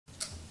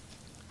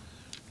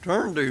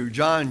Turn to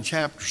John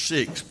chapter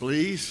 6,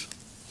 please.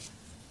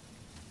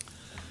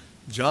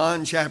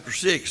 John chapter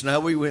 6. Now,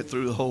 we went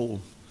through the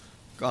whole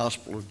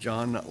Gospel of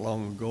John not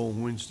long ago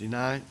on Wednesday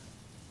night.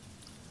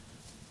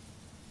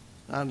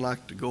 I'd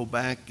like to go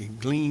back and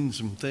glean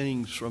some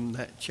things from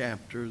that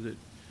chapter that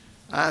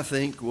I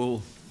think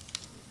will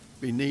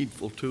be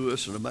needful to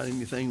us and about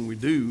anything we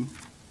do.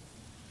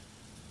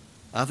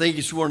 I think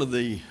it's one of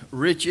the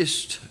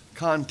richest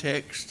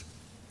contexts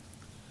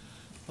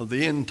of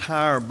the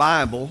entire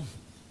Bible.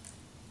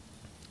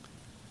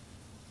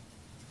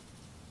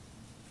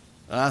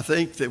 I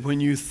think that when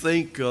you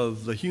think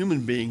of the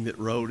human being that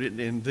wrote it,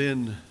 and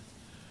then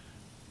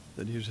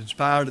that he was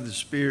inspired of the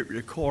Spirit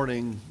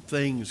recording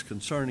things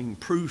concerning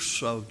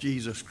proofs of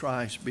Jesus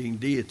Christ being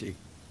deity,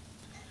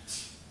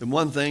 the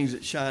one thing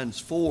that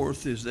shines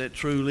forth is that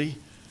truly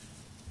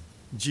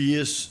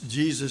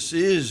Jesus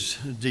is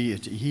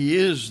deity. He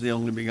is the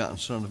only begotten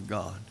Son of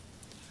God.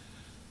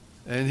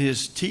 And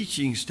his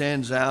teaching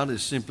stands out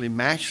as simply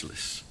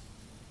matchless.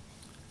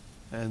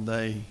 And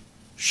they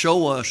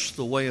show us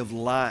the way of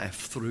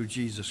life through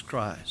Jesus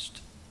Christ.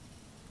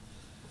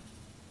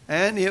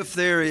 And if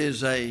there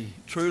is a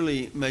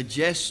truly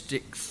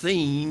majestic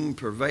theme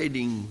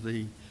pervading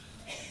the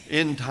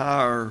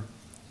entire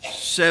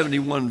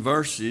 71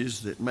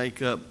 verses that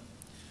make up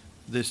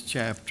this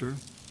chapter,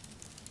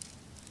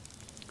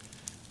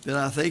 then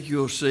I think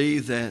you'll see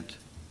that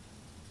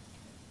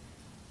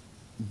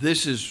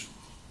this is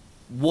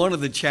one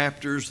of the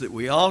chapters that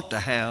we ought to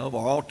have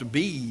or ought to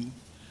be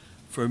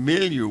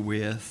familiar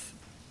with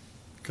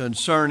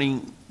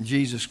concerning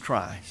Jesus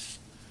Christ.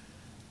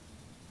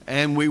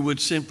 And we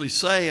would simply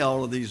say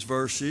all of these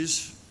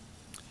verses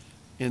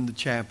in the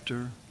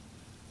chapter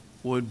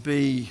would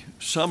be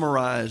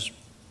summarized,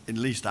 at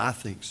least I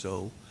think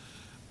so,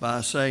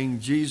 by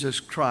saying Jesus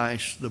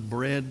Christ, the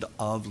bread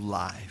of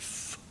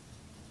life.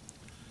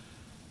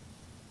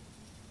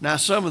 Now,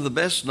 some of the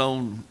best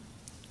known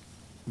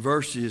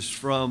verses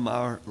from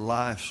our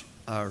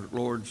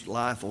Lord's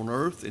life on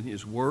earth and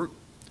his work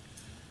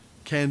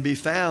can be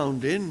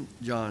found in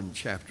John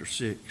chapter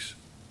 6.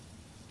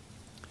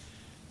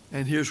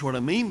 And here's what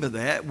I mean by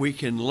that. We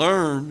can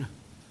learn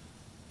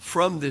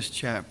from this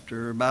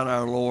chapter about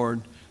our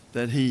Lord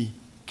that he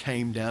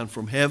came down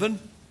from heaven,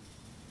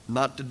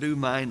 not to do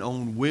mine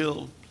own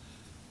will,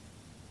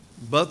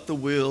 but the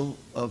will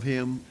of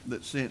him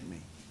that sent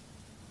me.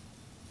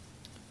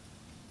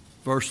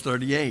 Verse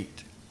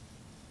 38.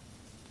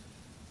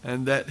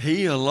 And that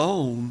he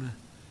alone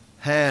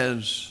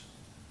has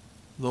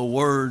the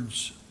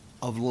words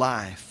of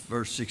life,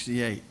 verse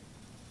 68.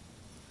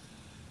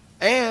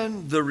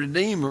 And the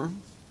Redeemer,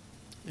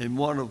 in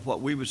one of what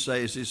we would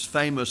say is his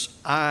famous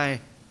I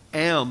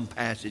am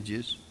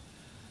passages,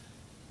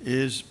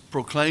 is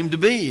proclaimed to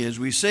be, as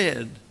we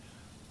said,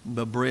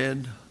 the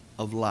bread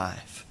of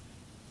life,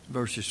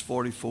 verses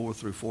 44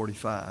 through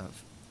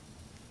 45.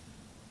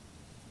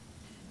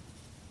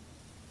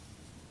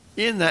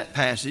 In that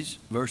passage,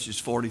 verses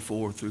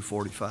 44 through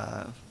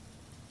 45,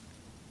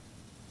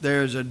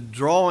 there's a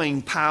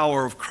drawing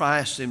power of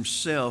Christ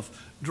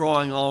himself,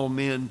 drawing all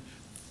men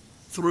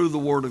through the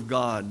Word of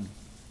God,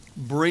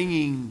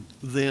 bringing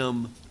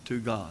them to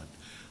God.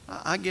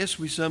 I guess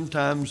we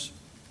sometimes,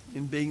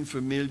 in being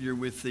familiar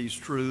with these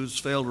truths,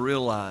 fail to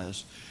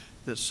realize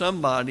that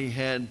somebody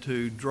had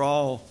to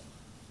draw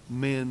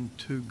men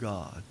to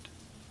God,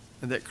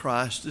 and that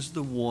Christ is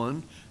the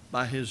one,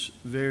 by his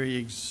very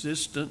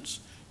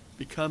existence,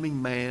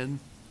 becoming man,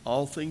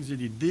 all things that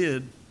he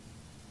did,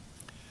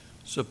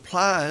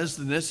 supplies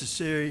the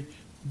necessary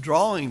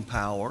drawing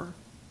power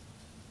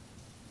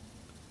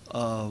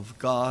of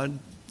God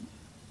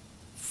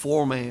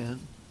for man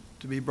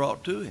to be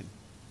brought to him.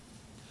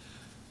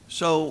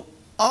 So,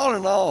 all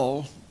in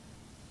all,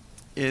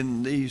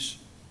 in these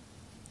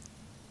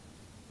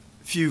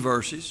few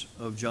verses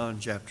of John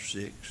chapter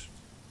 6,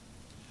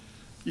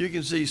 you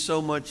can see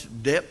so much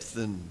depth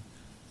and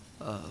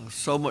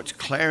so much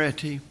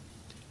clarity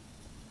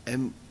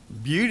and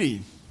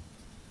beauty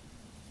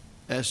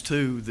as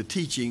to the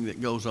teaching that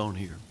goes on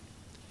here.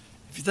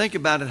 If you think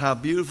about it, how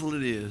beautiful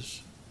it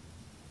is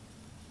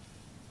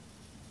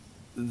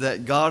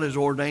that God has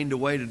ordained a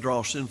way to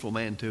draw sinful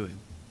man to him.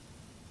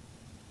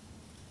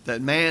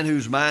 That man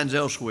whose mind's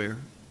elsewhere,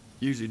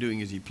 usually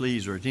doing as he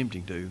pleases or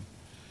attempting to,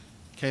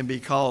 can be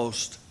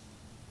caused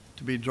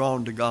to be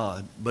drawn to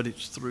God, but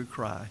it's through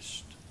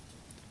Christ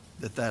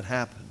that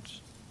happens.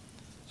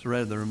 It's a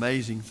rather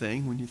amazing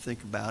thing when you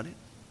think about it.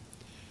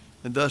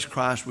 And thus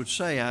Christ would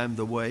say, I am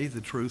the way,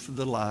 the truth, and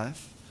the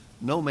life.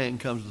 No man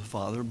comes to the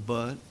Father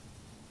but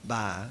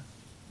by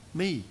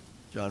me.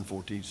 John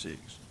 14:6.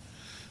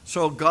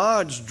 So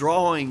God's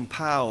drawing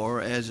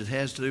power, as it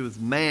has to do with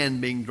man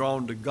being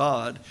drawn to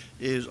God,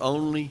 is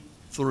only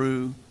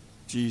through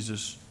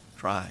Jesus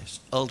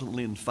Christ,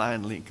 ultimately and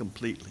finally and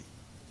completely.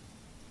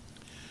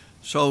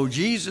 So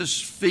Jesus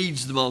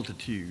feeds the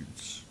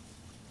multitudes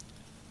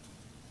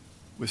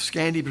with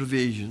scanty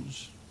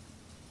provisions,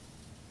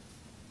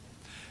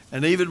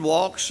 and even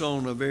walks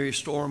on a very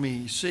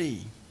stormy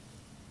sea.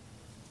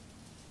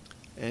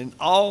 And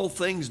all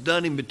things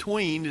done in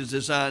between is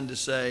designed to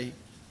say,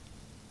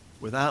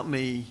 without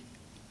me,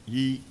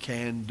 ye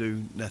can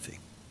do nothing.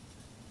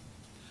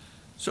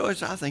 So I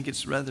think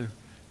it's rather,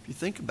 if you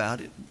think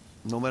about it,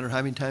 no matter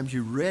how many times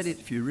you read it,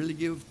 if you really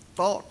give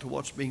thought to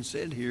what's being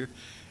said here,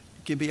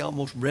 it can be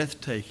almost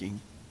breathtaking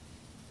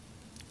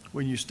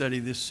when you study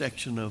this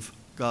section of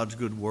God's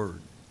good word.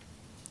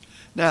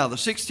 Now, the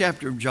 6th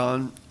chapter of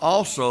John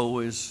also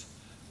is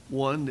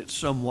one that's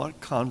somewhat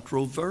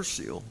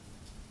controversial.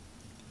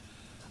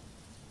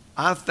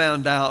 I've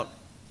found out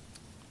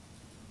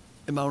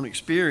in my own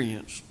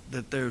experience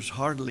that there's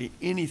hardly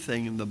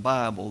anything in the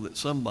Bible that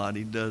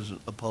somebody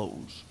doesn't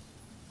oppose.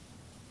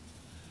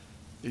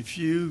 If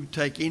you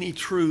take any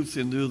truth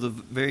into the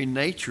very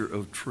nature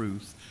of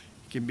truth,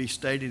 it can be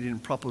stated in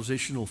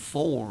propositional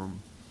form,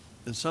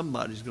 then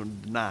somebody's going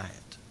to deny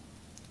it.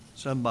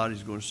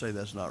 Somebody's going to say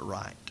that's not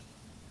right.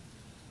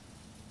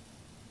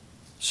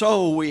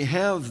 So we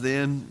have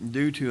then,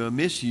 due to a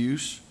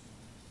misuse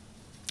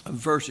of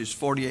verses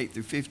 48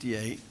 through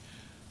 58,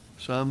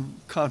 some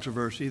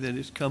controversy that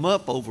has come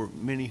up over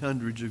many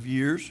hundreds of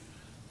years,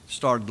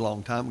 started a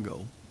long time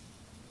ago.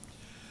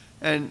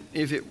 And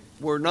if it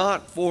were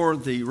not for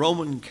the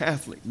Roman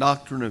Catholic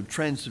doctrine of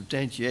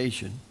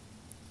transubstantiation,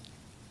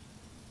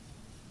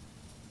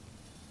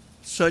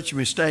 such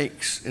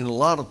mistakes in a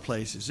lot of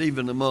places,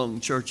 even among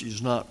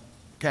churches not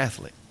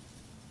Catholic,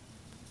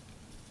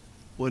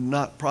 would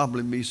not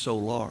probably be so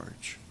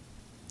large.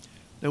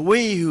 Now,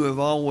 we who have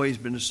always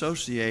been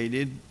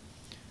associated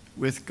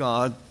with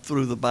God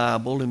through the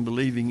Bible and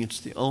believing it's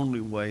the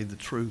only way the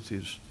truth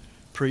is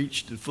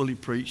preached and fully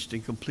preached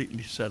and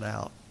completely set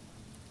out.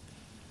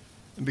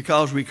 And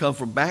because we come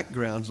from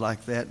backgrounds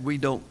like that, we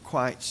don't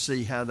quite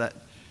see how that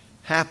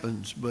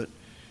happens. But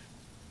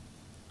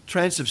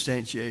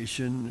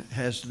transubstantiation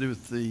has to do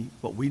with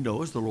what we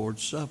know as the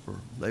Lord's Supper.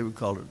 They would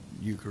call it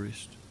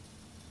Eucharist.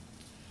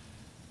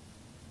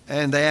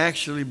 And they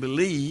actually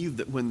believe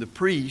that when the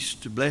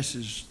priest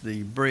blesses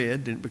the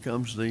bread, then it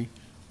becomes the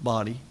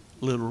body,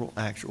 literal,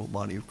 actual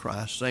body of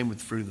Christ. Same with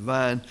the fruit of the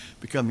vine,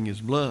 becoming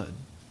his blood.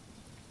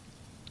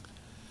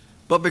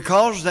 But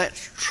because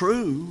that's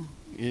true,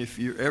 if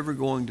you're ever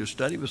going to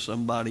study with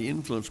somebody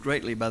influenced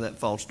greatly by that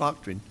false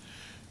doctrine,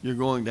 you're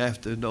going to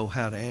have to know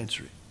how to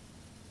answer it.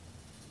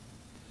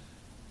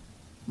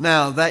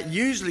 Now, that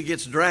usually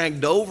gets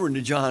dragged over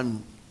into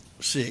John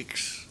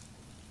 6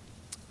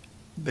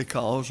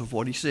 because of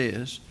what he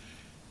says.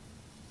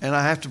 And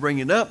I have to bring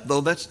it up,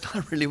 though that's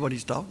not really what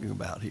he's talking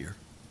about here.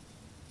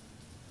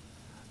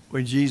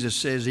 When Jesus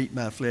says, eat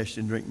my flesh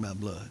and drink my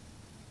blood.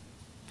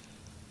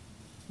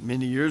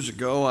 Many years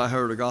ago, I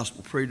heard a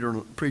gospel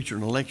preacher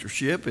in a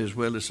lectureship, as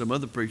well as some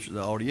other preachers in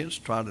the audience,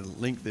 try to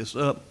link this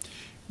up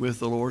with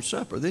the Lord's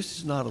Supper. This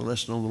is not a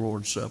lesson on the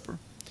Lord's Supper.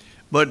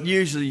 But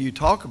usually you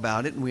talk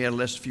about it, and we had a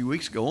lesson a few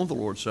weeks ago on the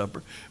Lord's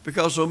Supper,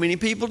 because so many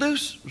people do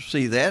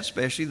see that,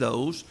 especially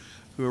those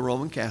who are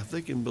Roman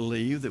Catholic and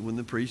believe that when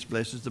the priest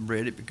blesses the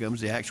bread, it becomes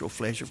the actual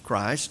flesh of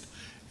Christ,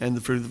 and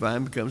the fruit of the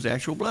vine becomes the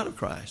actual blood of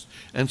Christ.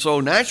 And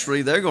so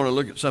naturally, they're going to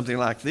look at something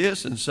like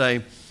this and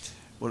say,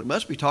 well, it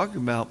must be talking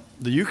about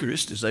the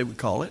Eucharist, as they would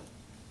call it.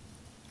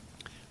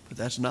 But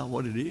that's not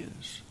what it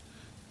is.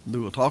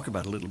 We'll talk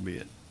about it a little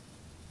bit.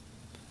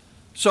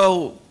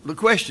 So the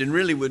question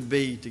really would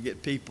be to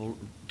get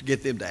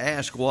them to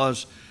ask,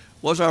 was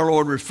our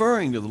Lord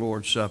referring to the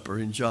Lord's Supper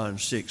in John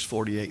 6,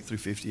 48 through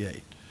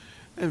 58?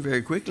 And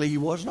very quickly, he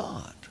was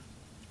not.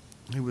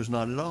 He was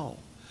not at all.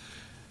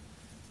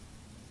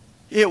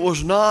 It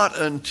was not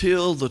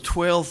until the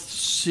 12th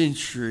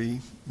century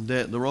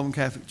that the Roman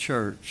Catholic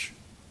Church,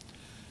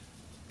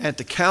 at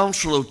the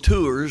Council of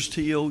Tours,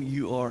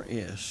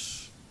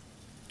 T-O-U-R-S,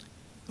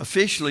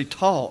 officially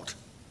taught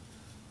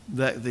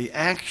that the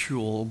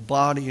actual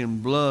body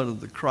and blood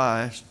of the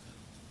Christ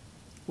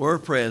were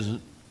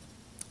present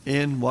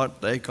in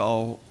what they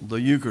call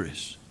the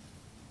Eucharist.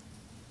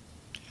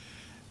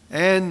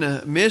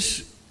 And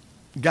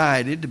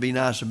misguided, to be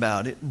nice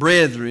about it,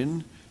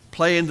 brethren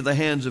play into the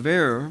hands of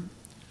error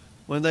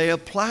when they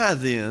apply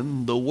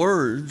then the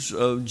words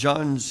of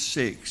John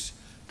 6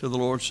 to the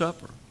Lord's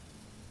Supper.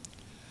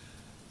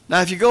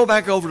 Now, if you go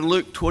back over to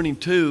Luke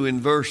 22 in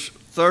verse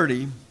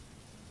 30,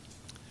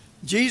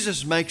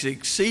 Jesus makes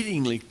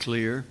exceedingly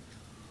clear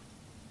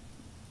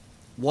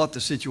what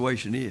the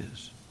situation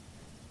is.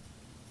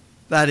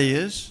 That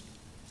is,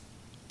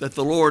 that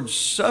the Lord's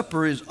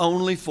Supper is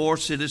only for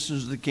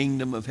citizens of the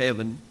kingdom of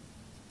heaven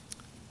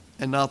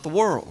and not the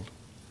world.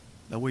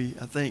 Now,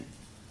 I think,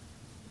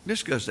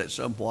 discussed that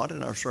somewhat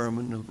in our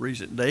sermon of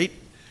recent date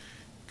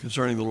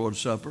concerning the Lord's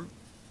Supper.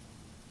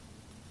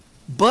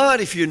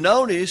 But if you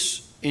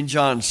notice in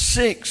John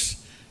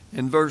 6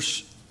 in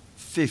verse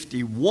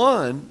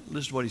 51,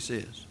 listen to what he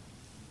says.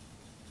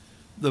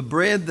 The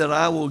bread that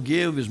I will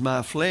give is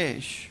my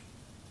flesh,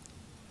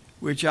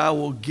 which I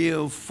will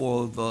give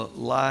for the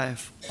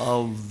life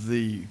of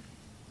the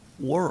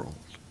world.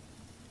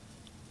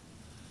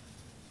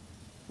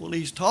 Well,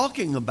 he's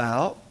talking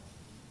about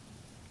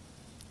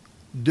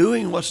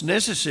doing what's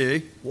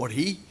necessary, what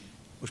he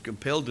was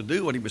compelled to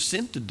do what he was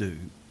sent to do.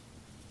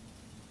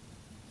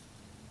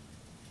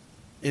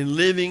 In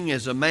living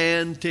as a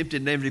man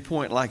tempted in every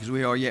point like as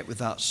we are, yet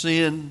without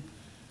sin.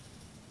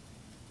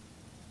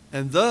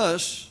 And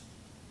thus,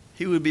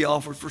 he would be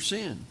offered for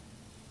sin.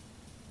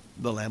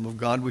 The Lamb of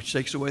God which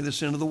takes away the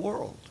sin of the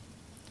world.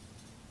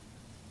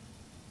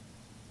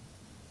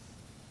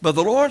 But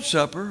the Lord's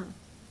Supper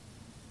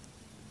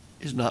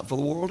is not for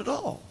the world at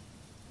all.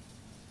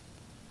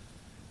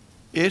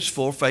 It's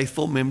for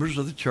faithful members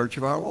of the church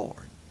of our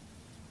Lord.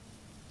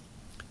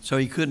 So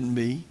he couldn't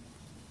be,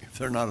 if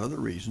there are not other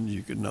reasons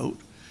you could note,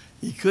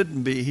 he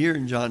couldn't be here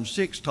in John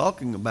 6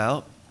 talking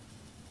about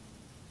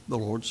the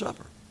Lord's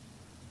Supper.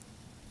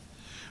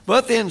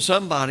 But then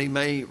somebody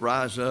may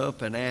rise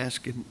up and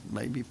ask, and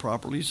maybe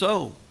properly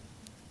so,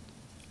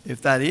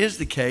 if that is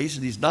the case,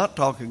 and he's not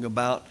talking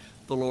about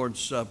the Lord's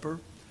Supper,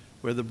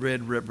 where the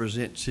bread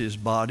represents his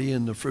body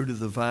and the fruit of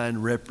the vine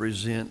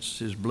represents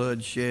his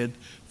blood shed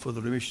for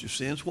the remission of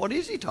sins, what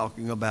is he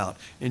talking about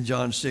in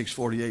John 6,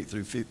 48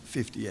 through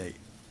 58?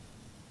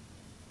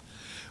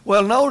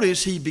 Well,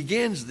 notice he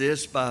begins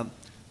this by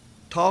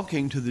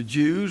talking to the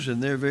Jews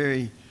and their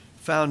very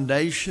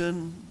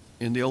foundation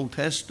in the Old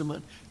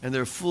Testament and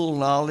their full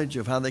knowledge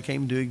of how they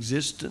came into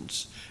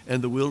existence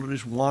and the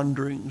wilderness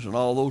wanderings and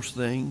all those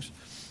things.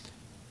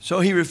 So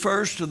he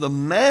refers to the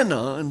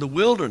manna in the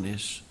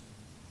wilderness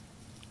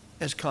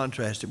as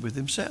contrasted with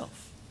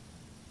himself.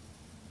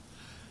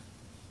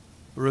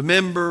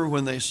 Remember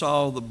when they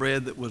saw the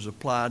bread that was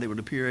applied, it would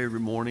appear every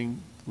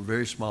morning,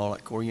 very small,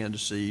 like coriander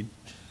seed.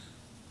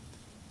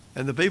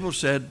 And the people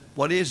said,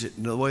 what is it?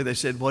 And the way they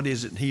said, what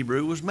is it in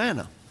Hebrew was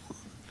manna.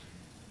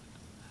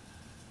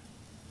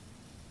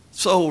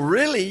 So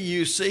really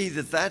you see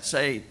that that's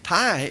a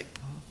type,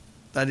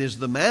 that is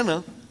the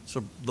manna,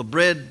 so the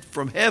bread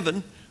from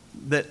heaven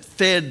that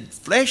fed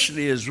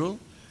fleshly Israel,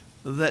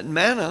 that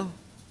manna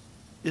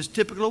is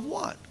typical of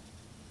what?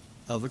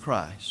 Of the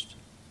Christ.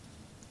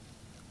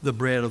 The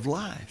bread of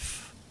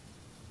life.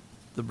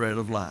 The bread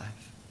of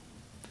life.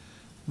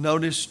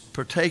 Notice,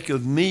 partake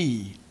of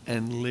me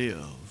and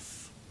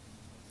live.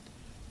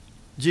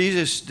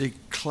 Jesus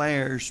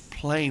declares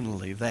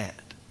plainly that.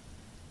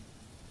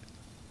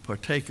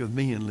 Partake of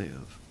me and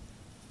live.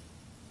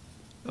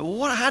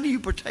 How do you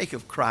partake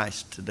of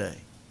Christ today?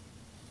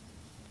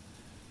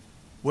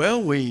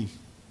 Well, we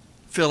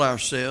fill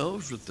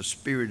ourselves with the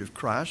Spirit of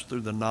Christ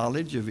through the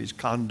knowledge of his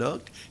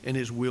conduct and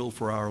his will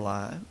for our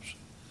lives.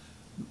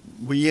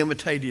 We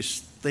imitate his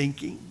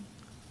thinking.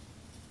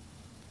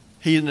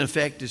 He, in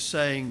effect, is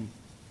saying,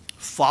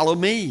 follow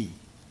me.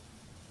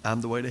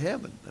 I'm the way to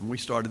heaven. And we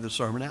started the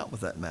sermon out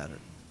with that matter.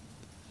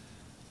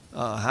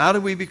 How do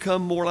we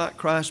become more like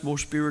Christ, more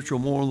spiritual,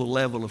 more on the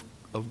level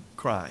of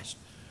Christ?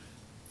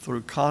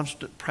 Through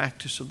constant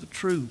practice of the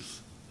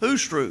truth.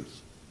 Whose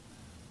truth?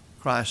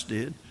 Christ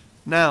did.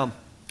 Now,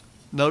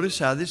 notice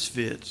how this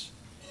fits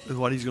with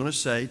what he's going to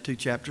say 2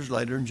 chapters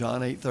later in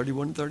John 8,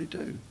 31 and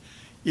 32.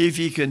 If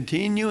ye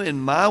continue in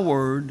my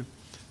word,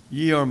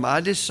 ye are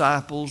my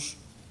disciples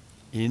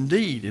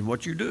indeed in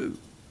what you do.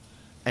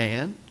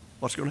 And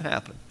what's going to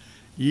happen?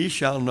 Ye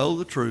shall know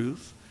the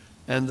truth,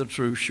 and the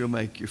truth shall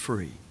make you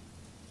free.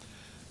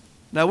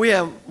 Now,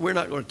 we're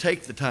not going to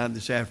take the time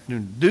this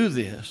afternoon to do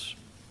this,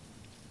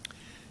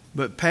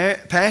 but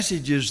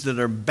passages that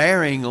are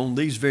bearing on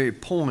these very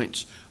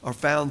points are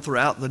found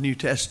throughout the New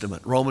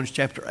Testament. Romans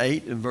chapter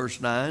 8 and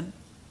verse 9.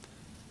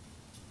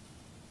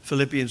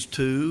 Philippians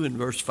 2 and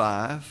verse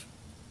 5.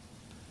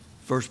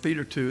 1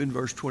 Peter 2 and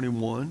verse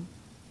 21.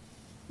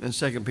 And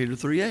 2 Peter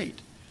 3:8.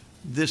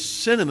 This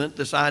sentiment,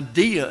 this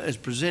idea is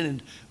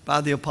presented by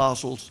the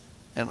apostles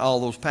and all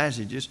those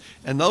passages.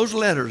 And those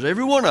letters,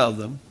 every one of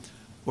them,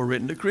 were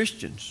written to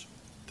Christians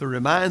to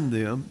remind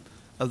them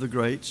of the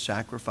great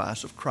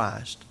sacrifice of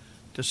Christ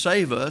to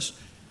save us.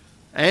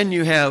 And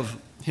you have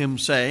him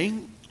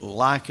saying,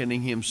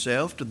 likening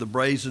himself to the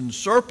brazen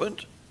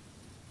serpent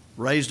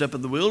raised up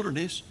in the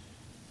wilderness,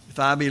 if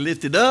I be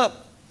lifted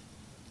up,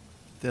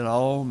 then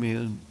all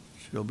men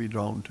shall be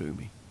drawn to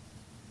me.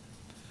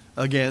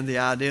 Again, the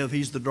idea of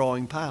he's the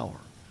drawing power.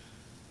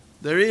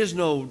 There is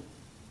no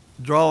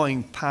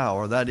drawing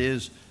power, that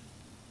is,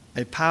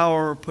 a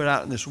power put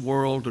out in this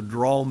world to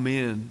draw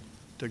men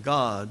to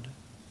God,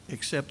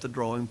 except the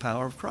drawing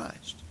power of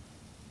Christ.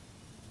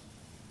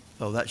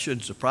 So that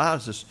shouldn't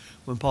surprise us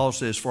when Paul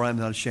says, for I am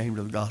not ashamed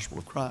of the gospel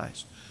of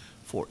Christ,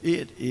 for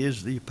it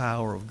is the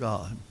power of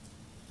God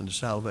unto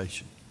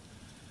salvation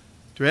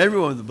to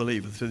everyone that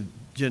believeth, to the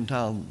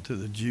Gentile, to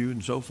the Jew,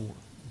 and so forth.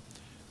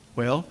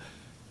 Well,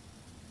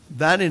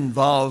 that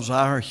involves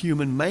our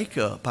human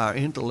makeup, our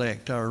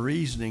intellect, our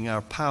reasoning,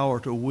 our power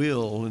to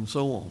will, and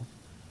so on,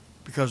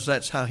 because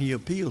that's how he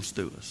appeals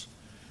to us.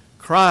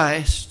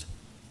 Christ,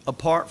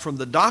 apart from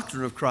the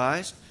doctrine of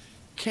Christ,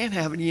 can't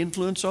have any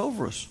influence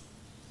over us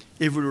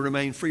if we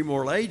remain free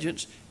moral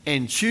agents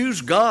and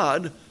choose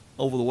God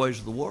over the ways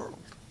of the world.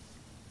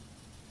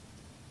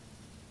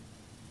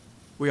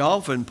 We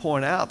often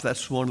point out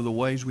that's one of the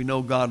ways we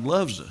know God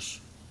loves us,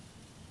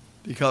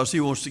 because he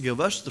wants to give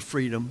us the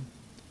freedom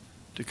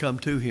to come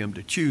to him,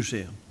 to choose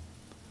him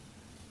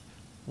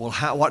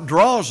Well, what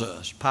draws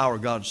us? Power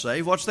of God to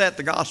save. What's that?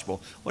 The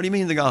gospel. What do you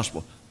mean the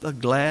gospel? The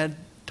glad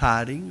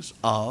tidings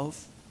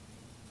of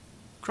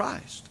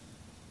Christ.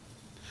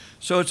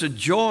 So it's a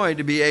joy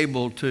to be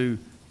able to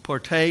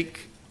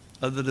partake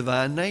of the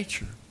divine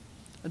nature.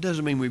 It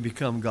doesn't mean we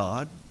become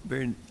God. The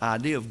very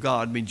idea of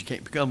God means you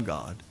can't become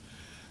God.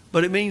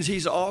 But it means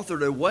He's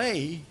authored a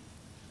way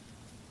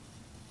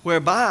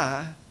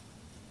whereby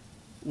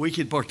we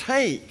can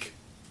partake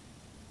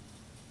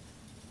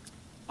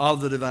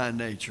of the divine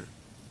nature.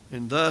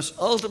 And thus,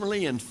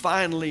 ultimately and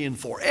finally and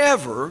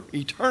forever,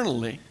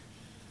 eternally,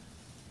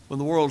 when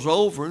the world's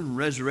over and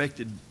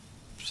resurrected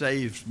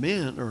saved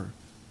men are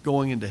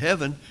going into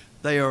heaven,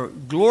 they are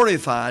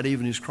glorified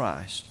even as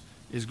Christ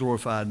is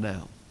glorified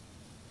now.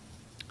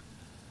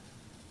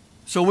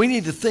 So we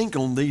need to think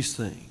on these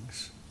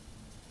things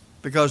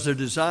because they're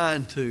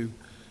designed to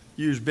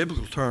use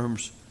biblical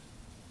terms,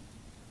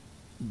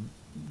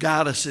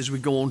 guide us as we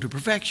go on to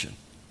perfection,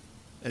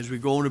 as we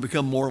go on to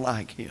become more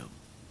like Him.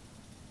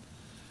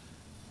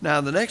 Now,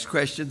 the next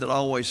question that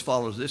always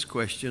follows this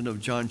question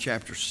of John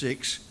chapter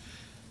 6,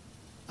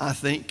 I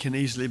think can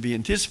easily be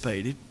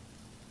anticipated.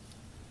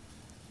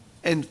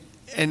 And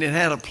it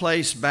had a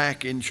place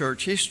back in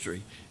church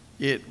history.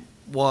 It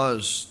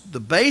was the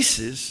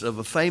basis of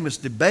a famous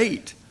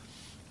debate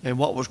in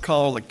what was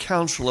called the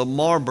Council of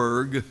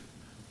Marburg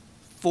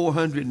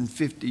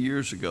 450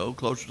 years ago,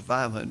 closer to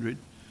 500,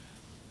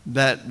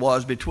 that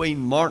was between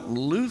Martin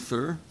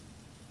Luther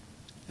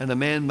and a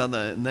man by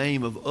the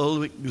name of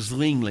Ulrich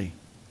Zwingli.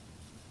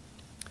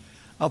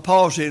 I'll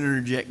pause here and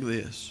interject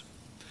this.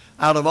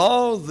 Out of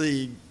all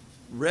the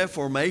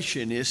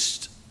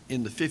Reformationists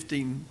in the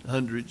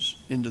 1500s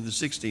into the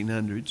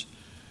 1600s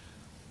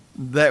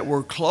that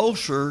were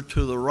closer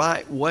to the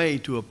right way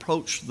to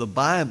approach the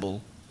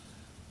Bible,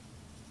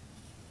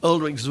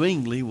 Ulrich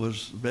Zwingli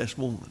was the best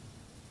one.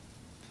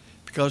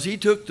 Because he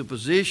took the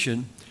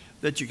position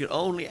that you could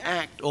only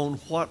act on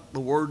what the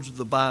words of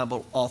the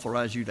Bible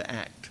authorize you to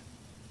act.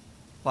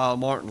 While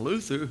Martin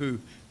Luther, who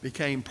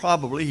became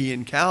probably, he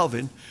and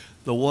Calvin,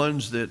 the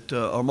ones that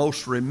are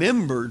most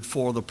remembered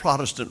for the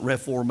Protestant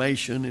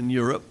Reformation in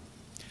Europe,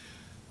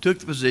 took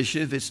the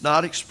position if it's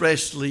not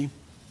expressly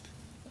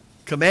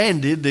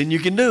commanded, then you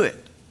can do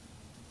it.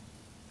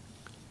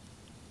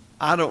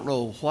 I don't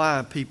know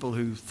why people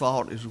who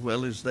thought as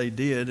well as they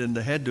did, and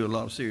they had to do a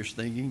lot of serious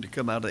thinking to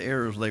come out of the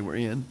errors they were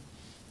in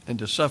and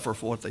to suffer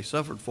for what they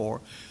suffered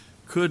for,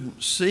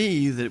 couldn't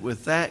see that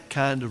with that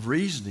kind of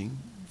reasoning,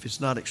 if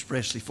it's not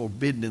expressly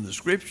forbidden in the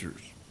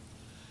Scriptures,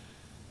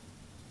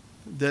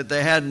 that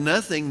they had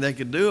nothing they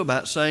could do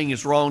about saying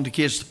it's wrong to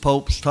kiss the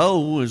Pope's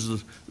toe as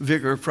the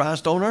vicar of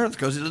Christ on earth,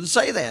 because it doesn't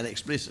say that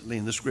explicitly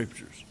in the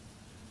Scriptures.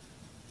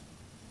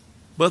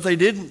 But they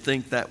didn't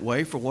think that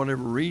way for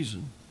whatever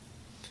reason.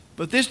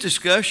 But this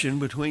discussion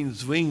between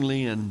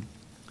Zwingli and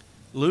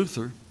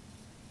Luther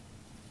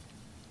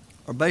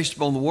are based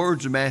upon the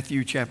words of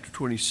Matthew chapter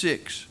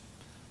 26,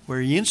 where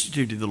he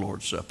instituted the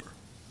Lord's Supper.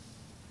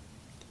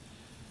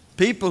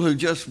 People who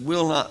just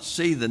will not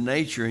see the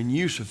nature and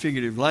use of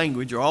figurative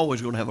language are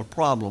always going to have a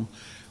problem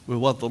with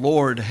what the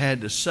Lord had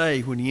to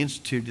say when He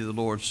instituted the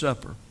Lord's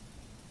Supper.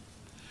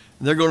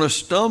 And they're going to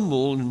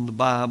stumble in the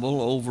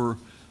Bible over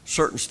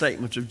certain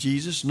statements of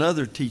Jesus and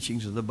other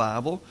teachings of the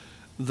Bible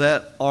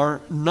that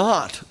are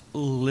not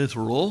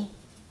literal.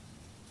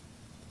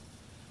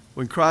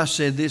 When Christ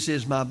said, "This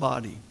is my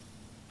body,"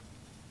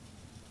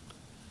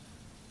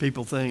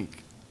 people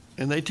think,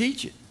 and they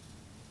teach it,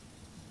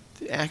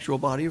 the actual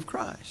body of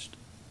Christ.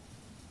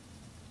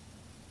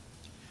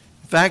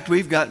 In fact,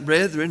 we've got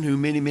brethren who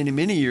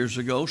many years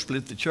ago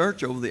split the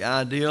church over the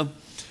idea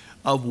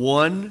of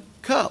one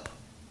cup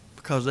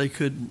because they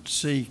couldn't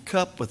see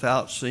cup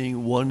without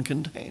seeing one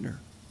container.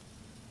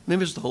 And that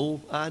was the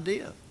whole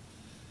idea.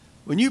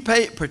 When you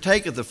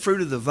partake of the fruit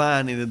of the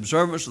vine in the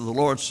observance of the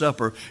Lord's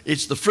Supper,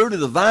 it's the fruit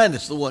of the vine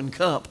that's the one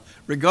cup,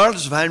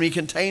 regardless of how many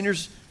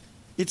containers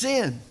it's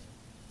in.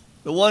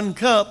 The one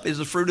cup is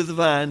the fruit of the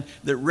vine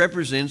that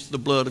represents the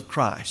blood of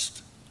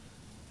Christ.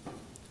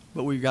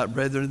 But we've got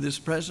brethren in this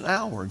present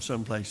hour in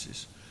some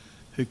places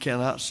who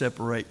cannot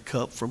separate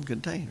cup from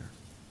container.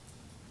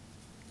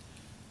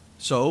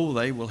 So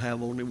they will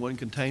have only one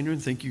container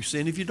and think you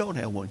sin if you don't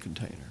have one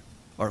container.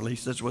 Or at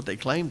least that's what they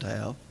claim to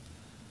have.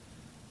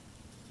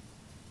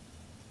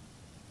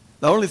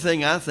 The only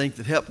thing I think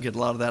that helped get a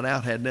lot of that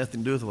out had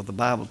nothing to do with what the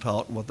Bible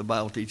taught and what the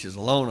Bible teaches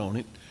alone on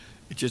it.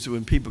 It's just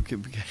when people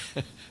can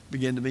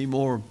begin to be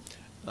more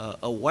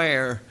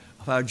aware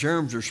of how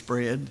germs are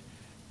spread,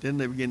 then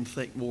they begin to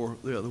think more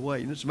the other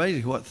way. And it's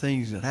amazing what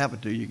things that happen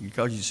to you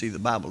because you see the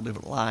Bible in a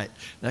different light.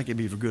 And that can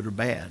be for good or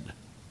bad.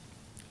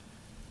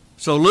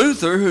 So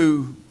Luther,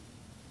 who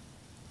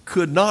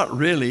could not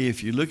really,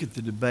 if you look at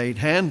the debate,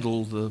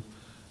 handle the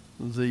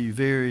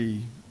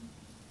very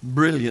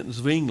brilliant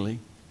Zwingli,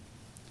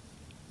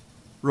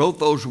 wrote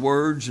those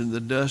words in the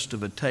dust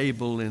of a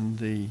table in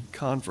the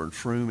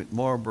conference room at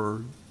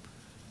Marburg.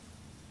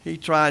 He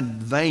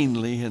tried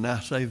vainly, and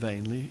I say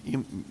vainly,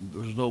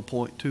 there was no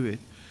point to it,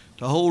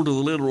 to hold to the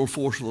literal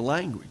force of the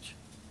language.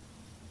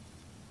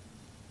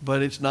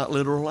 but it's not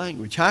literal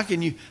language. How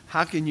can you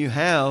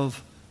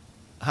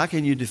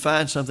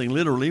define something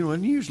literally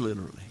when used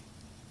literally?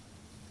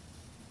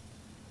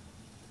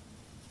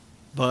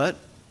 But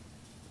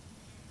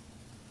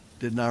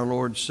didn't our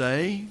Lord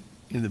say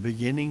in the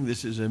beginning,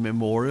 this is a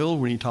memorial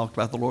when he talked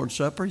about the Lord's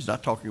Supper? He's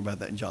not talking about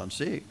that in John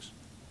 6.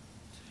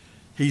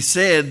 He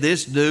said,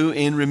 this do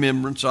in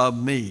remembrance of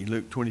me,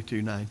 Luke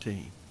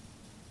 22:19.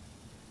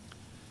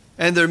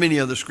 And there are many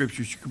other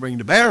scriptures you can bring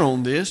to bear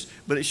on this,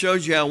 but it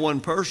shows you how one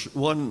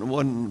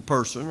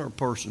person or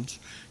persons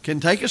can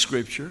take a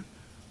scripture,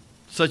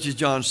 such as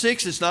John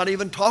 6. It's not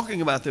even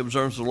talking about the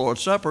observance of the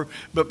Lord's Supper,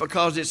 but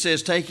because it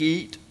says, take,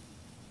 eat,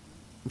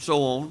 and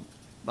so on,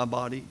 my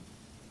body,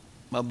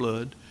 my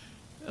blood,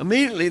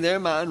 immediately their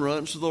mind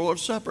runs to the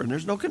Lord's Supper, and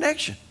there's no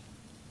connection.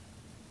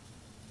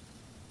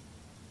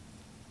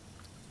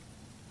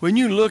 When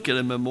you look at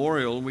a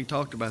memorial, and we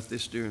talked about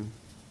this during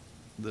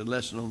the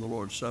lesson on the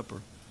Lord's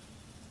Supper,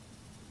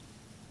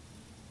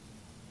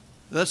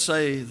 let's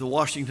say the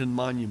Washington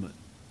Monument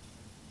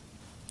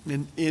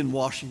in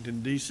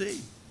Washington,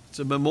 D.C. It's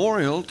a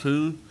memorial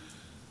to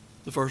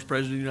the first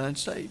President of the United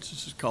States.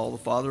 This is called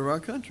the Father of our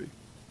country.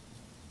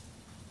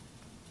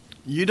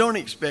 You don't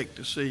expect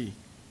to see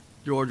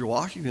George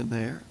Washington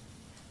there,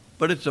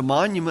 but it's a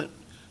monument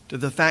to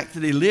the fact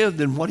that he lived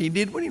and what he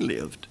did when he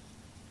lived.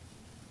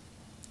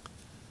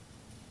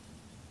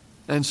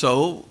 And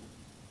so,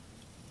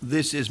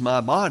 this is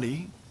my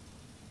body,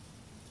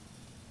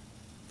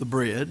 the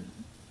bread,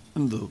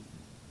 and the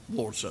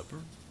Lord's Supper.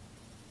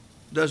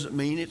 Doesn't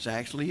mean it's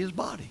actually his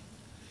body.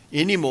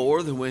 Any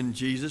more than when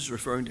Jesus,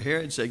 referring to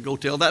Herod, said, go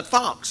tell that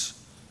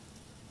fox.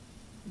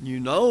 You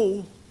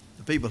know,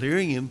 the people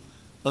hearing him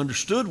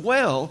understood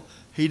well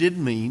he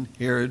didn't mean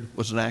Herod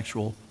was an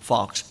actual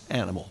fox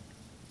animal.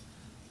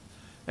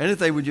 And if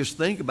they would just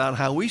think about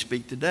how we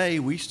speak today,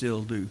 we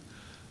still do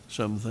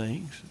some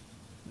things.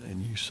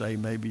 And you say,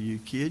 maybe you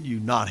kid, you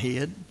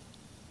knothead.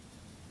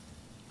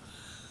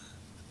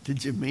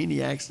 Did you mean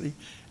he actually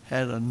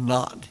had a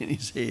knot in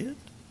his head?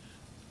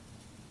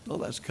 Well,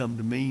 that's come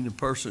to mean a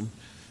person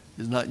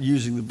is not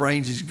using the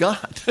brains he's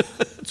got.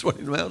 That's what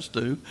it amounts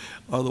to,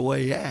 or the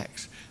way he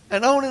acts.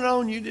 And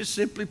on, you just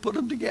simply put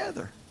them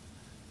together.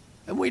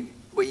 And we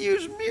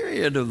use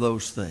myriad of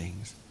those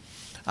things.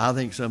 I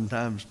think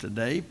sometimes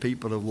today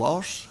people have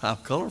lost how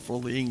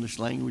colorful the English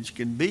language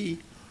can be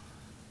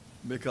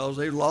because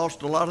they've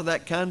lost a lot of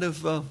that kind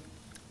of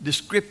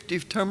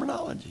descriptive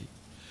terminology.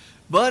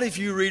 But if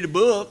you read a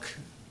book,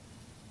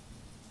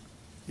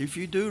 if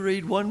you do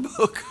read one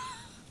book,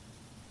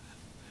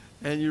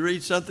 and you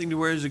read something to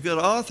where he's a good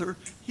author,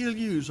 he'll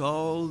use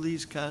all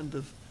these kind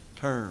of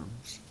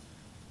terms.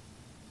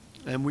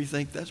 And we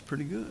think that's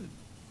pretty good.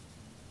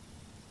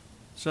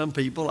 Some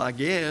people, I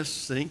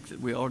guess, think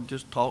that we ought to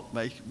just talk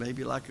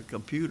maybe like a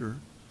computer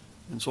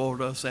and sort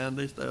of sound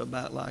this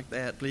about like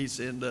that. Please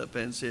stand up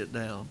and sit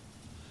down.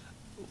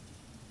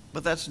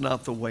 But that's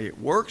not the way it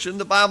works, and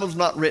the Bible's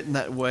not written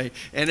that way,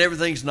 and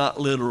everything's not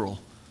literal.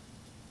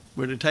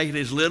 We're to take it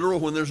as literal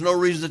when there's no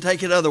reason to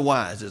take it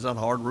otherwise. It's not a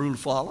hard rule to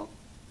follow.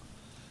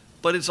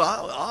 But it's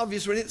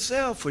obvious in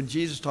itself when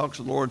Jesus talks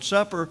of the Lord's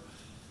Supper,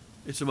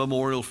 it's a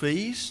memorial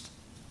feast.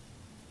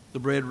 The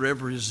bread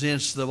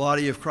represents the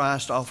body of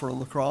Christ offered on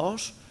the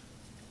cross,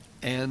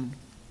 and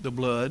the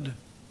blood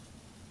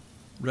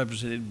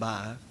represented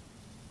by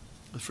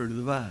the fruit of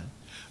the vine.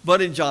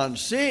 But in John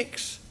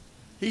 6,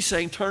 he's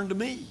saying, turn to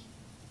me.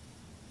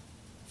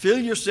 Fill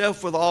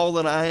yourself with all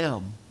that I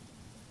am.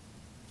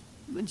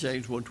 And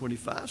James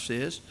 1:25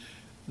 says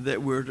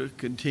that we're to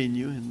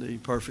continue in the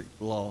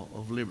perfect law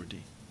of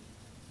liberty,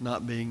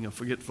 not being a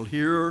forgetful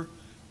hearer,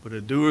 but a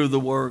doer of the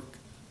work.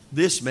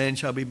 This man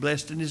shall be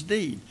blessed in his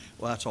deed.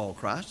 Well, that's all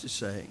Christ is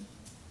saying.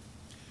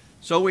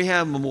 So we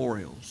have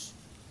memorials.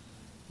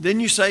 Then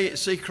you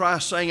see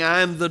Christ saying,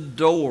 I am the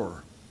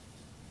door.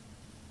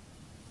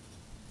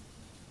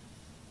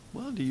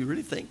 Well, do you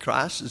really think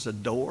Christ is a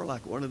door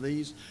like one of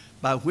these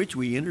by which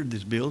we entered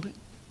this building?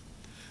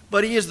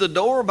 But he is the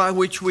door by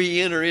which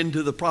we enter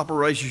into the proper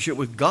relationship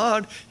with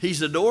God. He's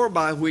the door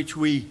by which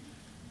we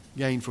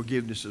gain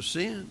forgiveness of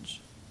sins.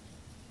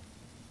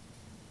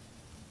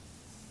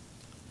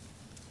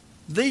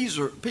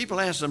 People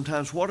ask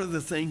sometimes, what are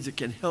the things that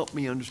can help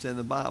me understand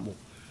the Bible?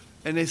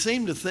 And they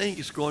seem to think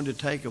it's going to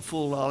take a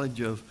full knowledge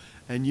of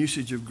and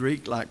usage of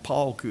Greek like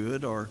Paul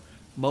could, or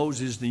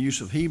Moses, the use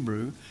of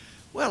Hebrew.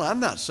 Well, I'm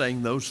not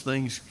saying those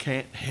things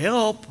can't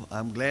help.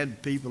 I'm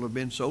glad people have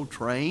been so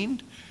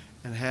trained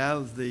and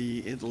have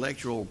the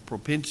intellectual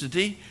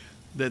propensity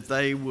that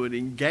they would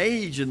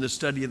engage in the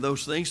study of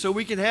those things, so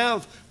we can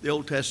have the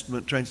Old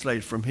Testament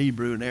translated from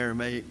Hebrew and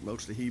Aramaic,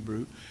 mostly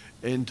Hebrew,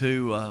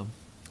 into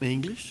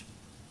English,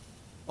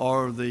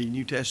 or the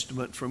New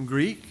Testament from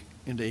Greek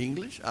into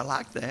English. I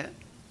like that.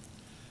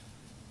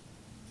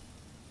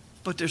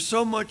 But there's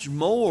so much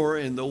more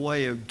in the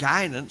way of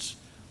guidance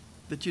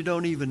that you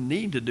don't even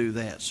need to do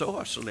that. So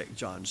I select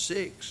John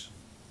 6,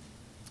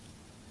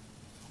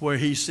 where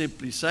he's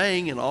simply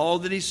saying, in all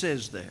that he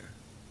says there,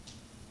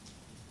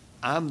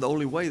 I'm the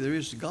only way there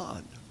is to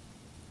God.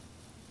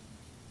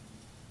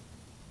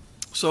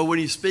 So when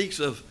he speaks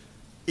of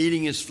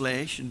eating his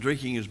flesh and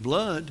drinking his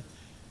blood,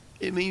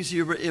 it means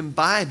you're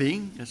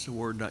imbibing, that's a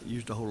word not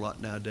used a whole lot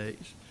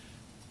nowadays,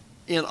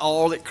 in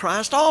all that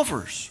Christ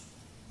offers.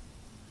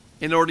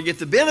 In order to get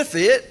the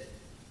benefit,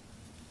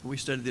 we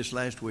studied this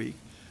last week,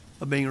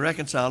 of being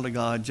reconciled to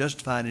God,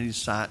 justified in his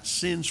sight,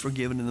 sins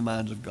forgiven in the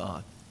minds of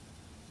God.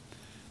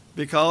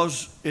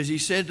 Because, as he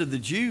said to the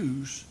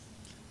Jews,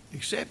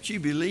 except you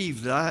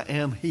believe that I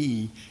am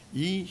he,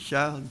 ye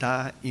shall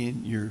die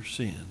in your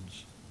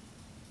sins.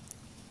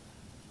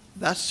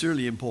 That's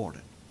really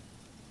important.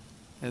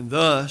 And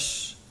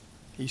thus,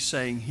 he's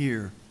saying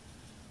here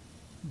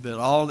that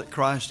all that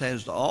Christ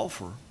has to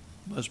offer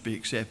must be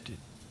accepted.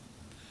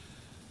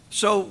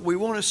 So we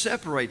want to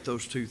separate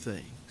those two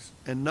things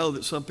and know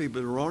that some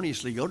people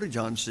erroneously go to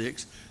John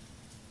 6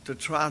 to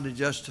try to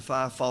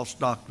justify false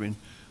doctrine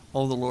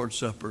on the Lord's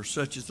Supper,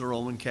 such as the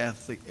Roman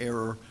Catholic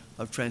error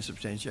of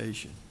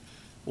transubstantiation.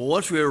 Well,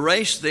 once we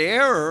erase the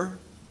error,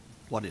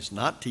 what it's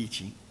not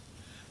teaching,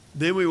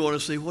 then we want to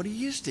see what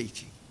he is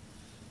teaching.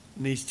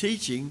 And he's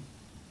teaching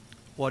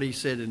what he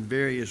said in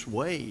various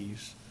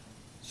ways,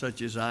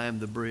 such as I am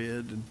the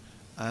bread and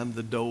I am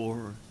the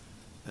door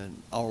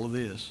and all of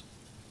this.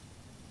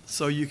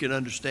 So you can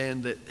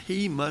understand that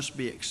he must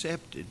be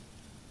accepted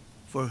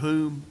for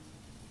whom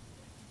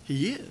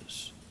he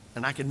is.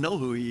 And I can know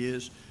who he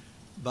is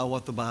by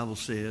what the Bible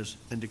says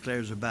and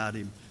declares about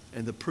him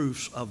and the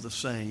proofs of the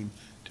same,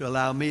 to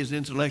allow me as an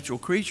intellectual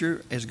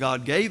creature, as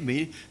God gave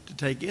me, to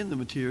take in the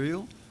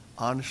material,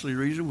 honestly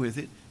reason with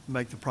it, and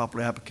make the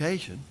proper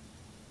application.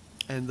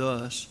 And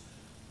thus,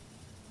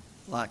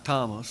 like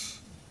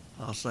Thomas,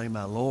 I'll say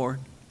my Lord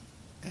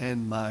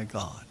and my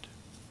God.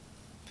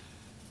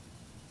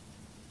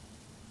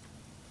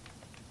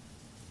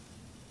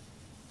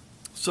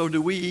 So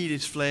do we eat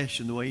his flesh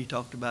in the way he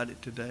talked about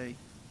it today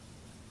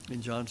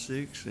in John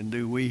 6? And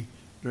do we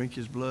drink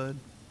his blood?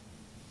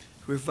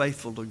 If we're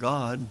faithful to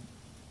God,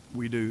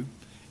 we do.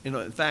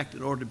 In fact,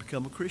 in order to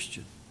become a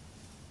Christian,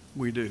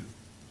 we do.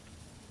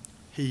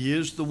 He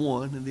is the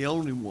one and the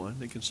only one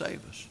that can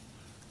save us.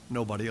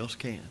 Nobody else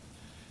can.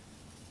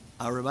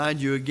 I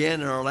remind you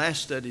again in our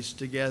last studies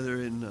together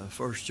in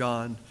 1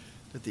 John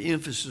that the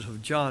emphasis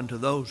of John to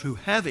those who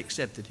have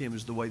accepted him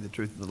as the way, the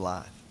truth, and the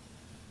life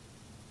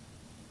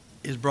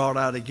is brought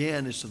out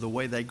again as to the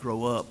way they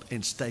grow up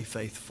and stay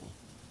faithful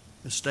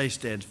and stay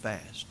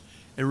steadfast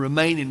and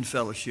remain in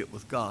fellowship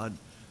with God,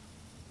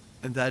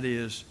 and that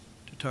is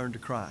to turn to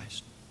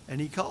Christ. And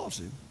he calls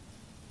him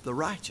the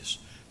righteous.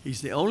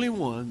 He's the only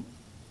one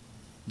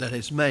that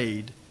has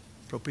made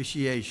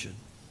propitiation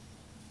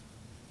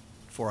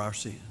for our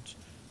sins,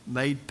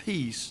 made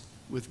peace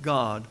with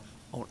God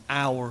on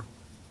our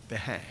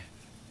behalf.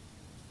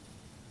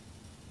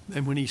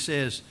 And when he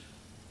says,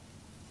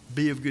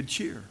 be of good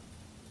cheer,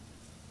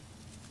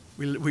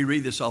 we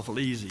read this awful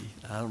easy.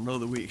 I don't know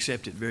that we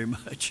accept it very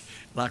much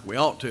like we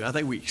ought to. I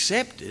think we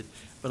accept it,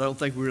 but I don't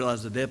think we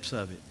realize the depths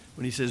of it.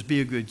 When he says,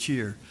 be of good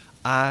cheer,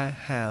 I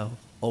have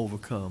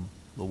overcome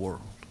the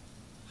world.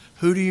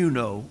 Who do you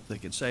know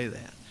that can say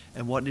that?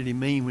 And what did he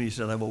mean when he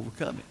said, I've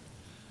overcome it?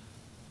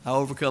 I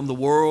overcome the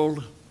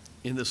world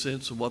in the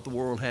sense of what the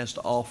world has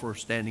to offer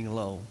standing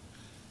alone.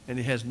 And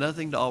it has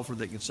nothing to offer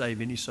that can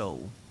save any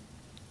soul.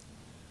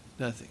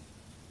 Nothing.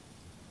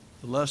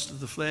 The lust of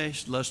the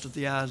flesh, lust of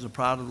the eyes, the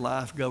pride of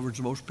life governs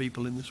most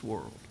people in this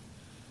world.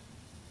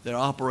 They're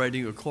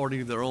operating according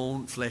to their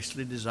own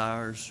fleshly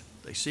desires.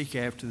 They seek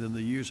after them.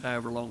 They use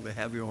however long they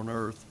have here on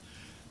earth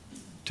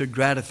to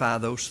gratify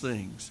those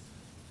things.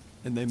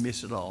 And they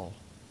miss it all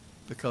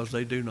because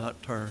they do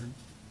not turn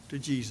to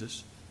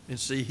Jesus and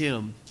see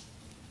him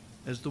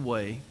as the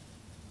way,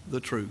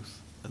 the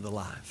truth, and the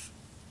life.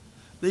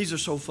 These are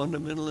so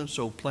fundamental and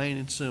so plain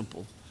and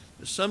simple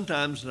that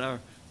sometimes in our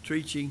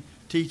teaching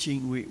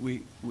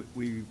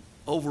we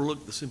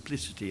overlook the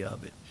simplicity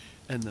of it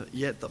and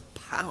yet the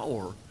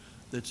power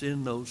that's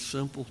in those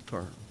simple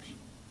terms.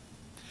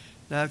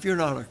 Now, if you're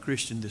not a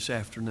Christian this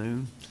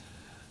afternoon,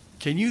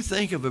 can you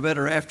think of a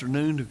better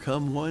afternoon to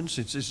come one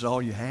since this is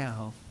all you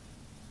have?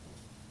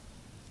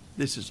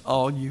 This is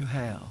all you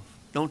have.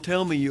 Don't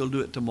tell me you'll do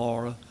it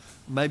tomorrow.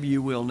 Maybe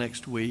you will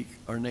next week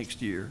or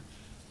next year.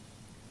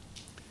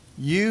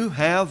 You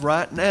have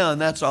right now, and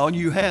that's all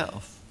you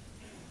have.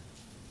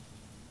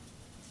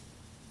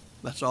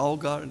 That's all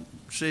God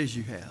says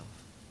you have.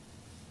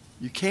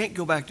 You can't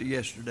go back to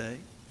yesterday.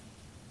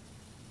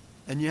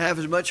 And you have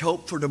as much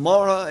hope for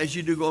tomorrow as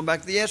you do going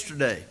back to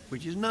yesterday,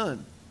 which is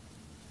none.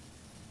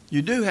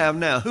 You do have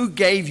now. Who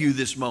gave you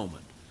this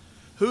moment?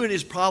 Who in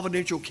his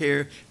providential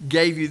care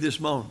gave you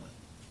this moment?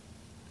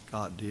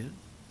 God did.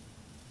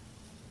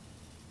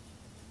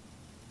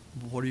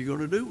 What are you going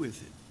to do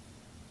with it?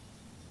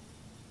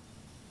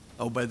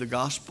 Obey the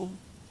gospel?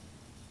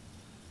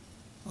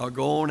 Or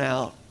go on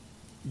out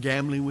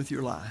gambling with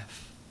your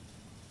life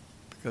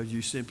because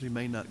you simply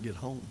may not get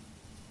home.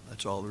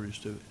 That's all there is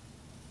to it.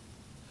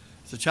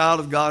 As a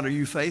child of God, are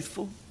you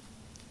faithful?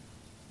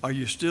 Are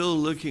you still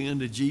looking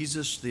unto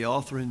Jesus, the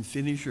author and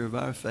finisher of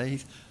our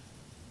faith?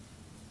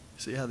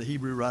 See how the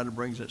Hebrew writer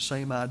brings that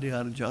same idea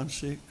out of John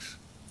 6?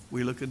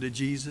 We look unto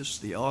Jesus,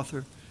 the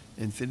author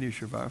and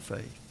finisher of our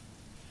faith.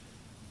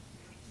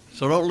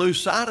 So don't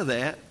lose sight of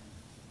that.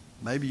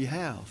 Maybe you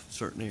have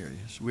certain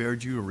areas. We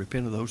urge you to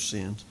repent of those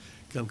sins,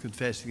 come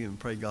confess them, and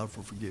pray God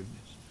for forgiveness.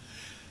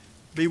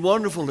 Be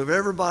wonderful if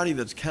everybody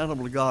that's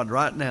accountable to God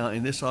right now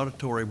in this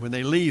auditorium, when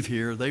they leave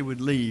here, they would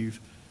leave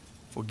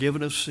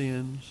forgiven of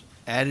sins,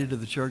 added to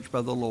the church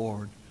by the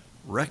Lord,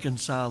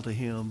 reconciled to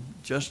Him,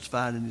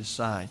 justified in His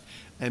sight,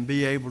 and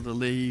be able to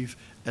leave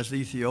as the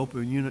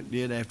Ethiopian eunuch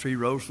did after he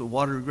rose from the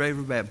watery grave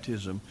of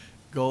baptism,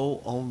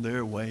 go on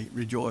their way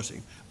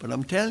rejoicing. But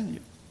I'm telling you,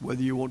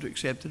 whether you want to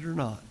accept it or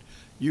not,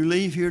 you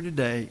leave here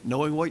today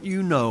knowing what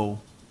you know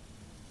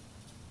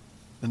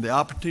and the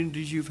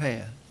opportunities you've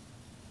had.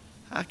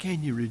 How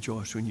can you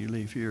rejoice when you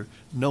leave here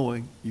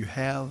knowing you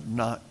have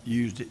not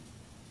used it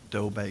to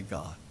obey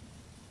God?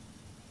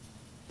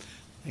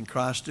 And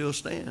Christ still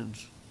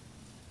stands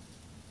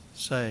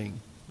saying,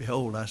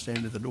 behold, I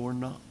stand at the door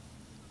and knock.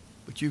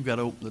 But you've got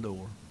to open the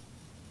door.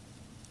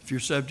 If you're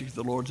subject to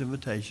the Lord's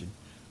invitation,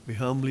 we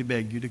humbly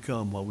beg you to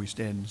come while we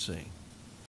stand and sing.